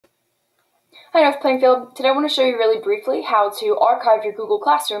Hi, North Plainfield. Today I want to show you really briefly how to archive your Google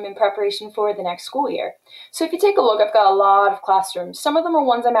Classroom in preparation for the next school year. So if you take a look, I've got a lot of classrooms. Some of them are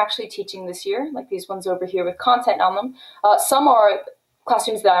ones I'm actually teaching this year, like these ones over here with content on them. Some are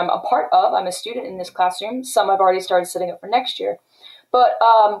classrooms that I'm a part of. I'm a student in this classroom. Some I've already started setting up for next year. But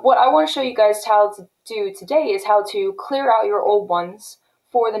what I want to show you guys how to do today is how to clear out your old ones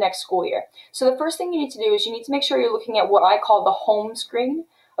for the next school year. So the first thing you need to do is you need to make sure you're looking at what I call the home screen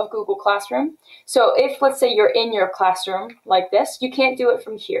of Google Classroom. So if, let's say, you're in your classroom like this, you can't do it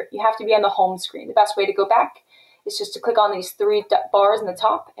from here. You have to be on the home screen. The best way to go back is just to click on these three bars in the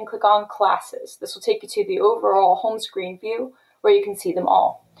top and click on Classes. This will take you to the overall home screen view where you can see them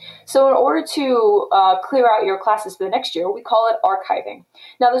all. So in order to clear out your classes for the next year, we call it archiving.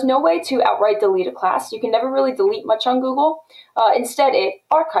 Now, there's no way to outright delete a class. You can never really delete much on Google. Instead, it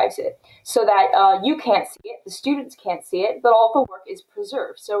archives it so that you can't see it, the students can't see it, but all the work is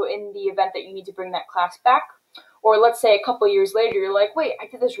preserved. So in the event that you need to bring that class back, or let's say a couple years later, you're like, wait, I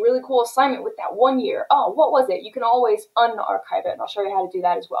did this really cool assignment with that 1 year. Oh, what was it? You can always unarchive it, and I'll show you how to do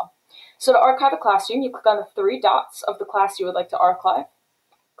that as well. So to archive a classroom, you click on the three dots of the class you would like to archive.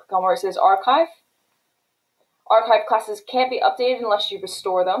 Click on where it says Archive. Archive classes can't be updated unless you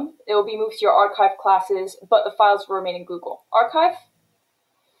restore them. It will be moved to your archive classes, but the files will remain in Google. Archive.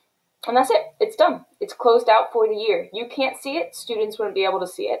 And that's it. It's done. It's closed out for the year. You can't see it. Students wouldn't be able to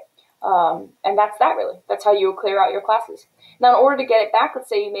see it. And that's that, really. That's how you clear out your classes. Now, in order to get it back, let's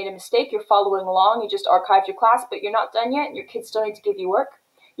say you made a mistake, you're following along, you just archived your class, but you're not done yet, and your kids still need to give you work.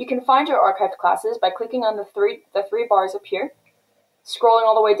 You can find your archived classes by clicking on the three bars up here, scrolling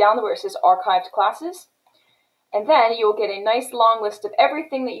all the way down to where it says Archived Classes, and then you'll get a nice long list of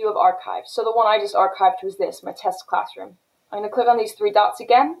everything that you have archived. So the one I just archived was this, my test classroom. I'm going to click on these three dots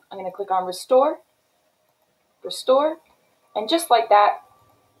again. I'm going to click on Restore, and just like that,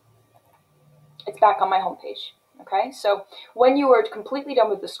 it's back on my homepage. Okay, so when you are completely done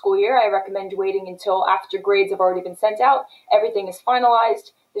with the school year, I recommend waiting until after grades have already been sent out, everything is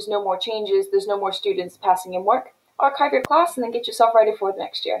finalized, there's no more changes, there's no more students passing in work. Archive your class and then get yourself ready for the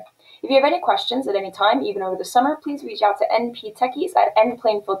next year. If you have any questions at any time, even over the summer, please reach out to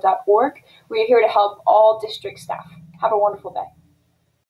nptechies@nplainfield.org. We are here to help all district staff. Have a wonderful day.